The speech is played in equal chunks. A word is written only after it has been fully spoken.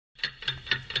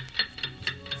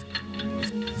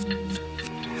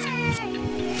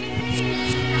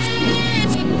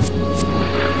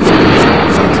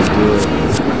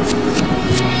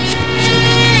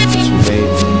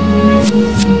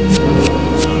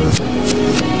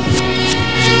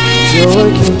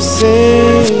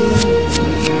sing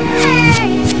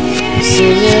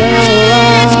it out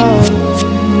loud,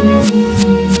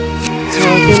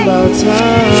 talking about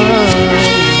time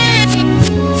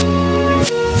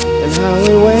and how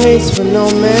it waits for no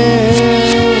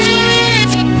man.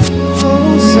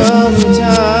 Oh,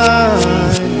 sometimes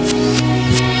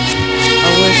I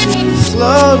wish you could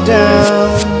slow down,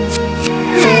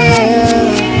 yeah,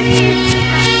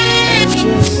 and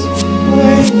just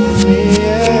wait for me,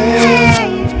 yeah.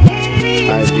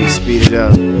 Alright, B, speed it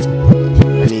up. I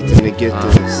need them to get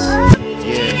this.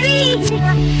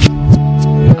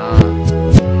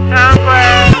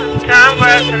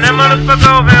 Timeglass, and that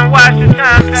motherfucker over and watch the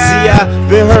time pass. See, I've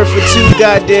been hurt for too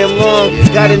goddamn long.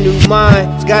 Got a new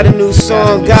mind, got a new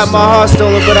song. Got my heart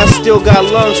stolen, but I still got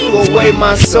lungs. Threw away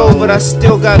my soul, but I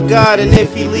still got God. And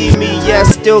if he leave me, yeah, I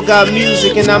still got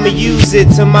music, and I'ma use it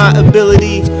to my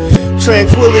ability.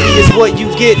 Tranquility is what you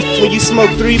get when you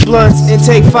smoke 3 blunts and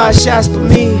take 5 shots for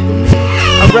me.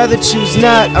 I'd rather choose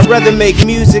not, I'd rather make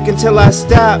music until I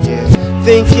stop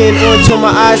thinking, or until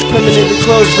my eyes permanently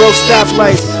closed. Broke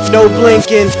stoplights, no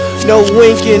blinking, no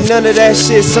winking, none of that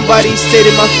shit. Somebody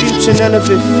stated my future, none of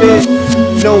it fit.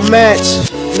 No match,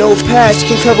 no patch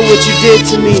can cover what you did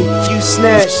to me. You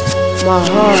snatched my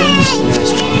heart.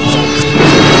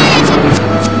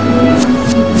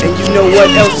 And you know what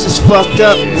else is fucked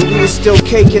up? When we were still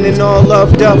caking and all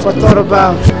loved up, I thought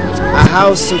about a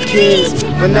house, some kids,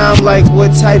 but now I'm like,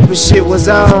 what type of shit was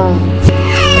I on?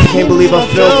 I can't believe I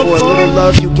fell for it. Little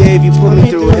love you gave, you put me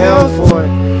through hell for it.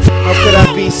 How could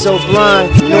I be so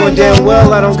blind, knowing damn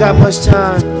well I don't got much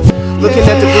time? Looking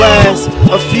at the glass,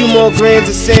 a few more grains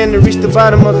of sand to reach the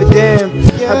bottom of it, damn.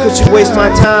 How could you waste my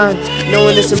time,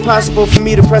 knowing it's impossible for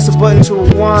me to press a button to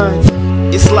rewind?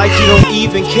 It's like you don't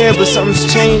even care, but something's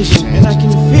changing, and I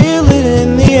can feel it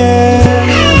in the air.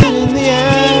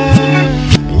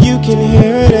 You can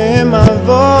hear it in my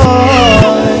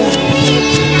voice.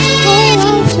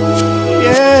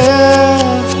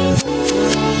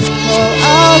 Call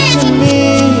out to me,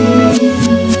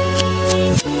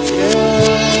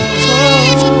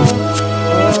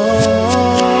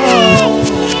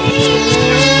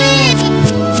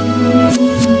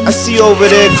 I see you over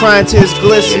there crying, tears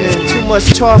glistening. Too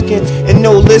much talking and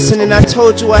no listening. I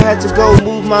told you I had to go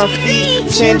move my feet,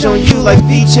 change on you like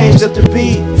V changed up the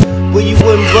beat. But you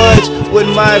wouldn't budge,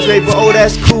 wouldn't migrate. But oh,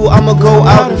 that's cool, I'ma go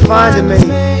out and find a mate.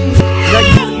 Now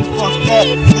you fucked up,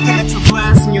 looking at your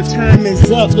glass and your time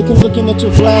is up. Looking at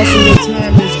your glass and your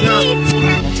time is up. Looking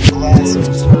at your glass and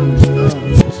your time is up.